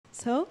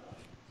So,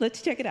 let's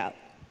check it out.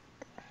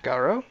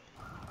 Garo?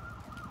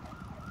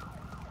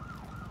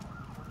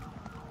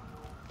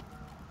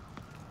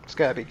 It's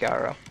gotta be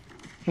Garo.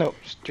 No,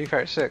 Street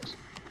Fighter 6.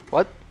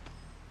 What?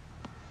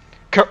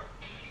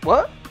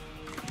 What?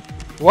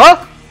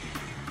 What?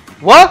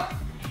 What?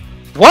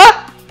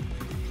 What?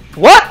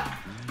 What?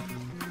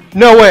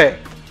 No way!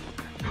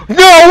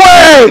 No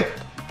way!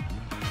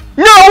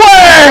 No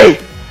way!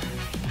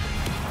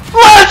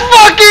 Let's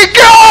fucking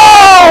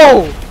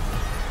go!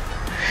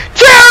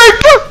 Terry,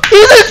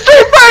 he's in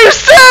Street Fighter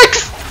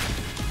 6!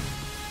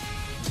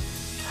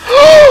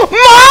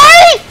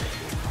 My!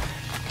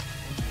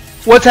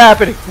 What's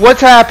happening?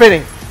 What's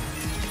happening?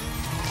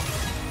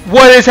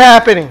 What is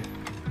happening?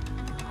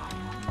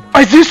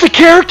 Is this the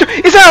character?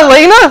 Is that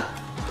Elena?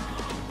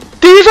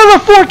 These are the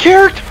 4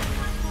 characters?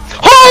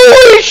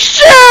 Holy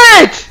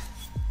shit!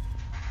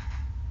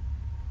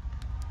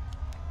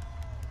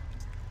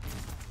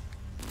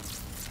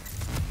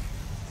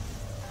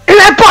 Is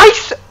that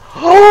Bison?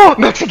 Oh,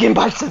 Mexican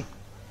Bison.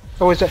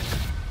 Oh, is that?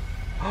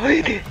 Oh,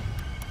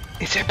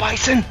 is it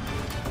Bison?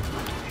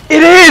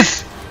 It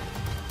is!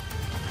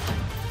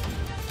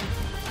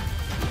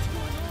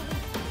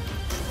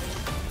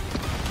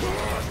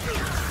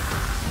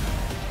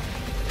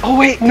 Oh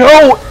wait,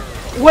 no!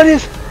 What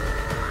is...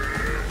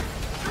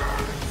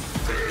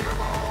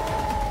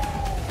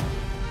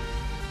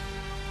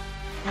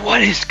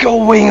 What is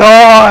going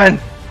on?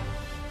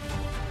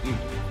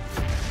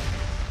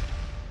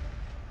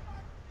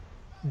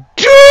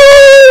 Dude!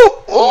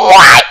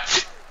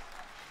 What?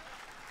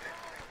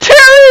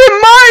 Terry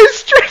and my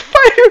Street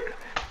Fighter!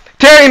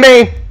 Terry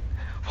main!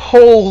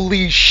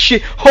 Holy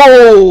shit!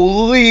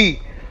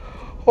 Holy!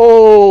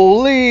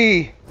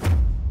 Holy!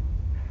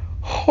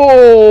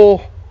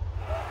 Oh!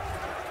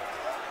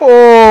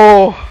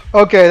 Oh!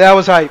 Okay, that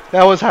was hype.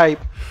 That was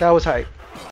hype. That was hype.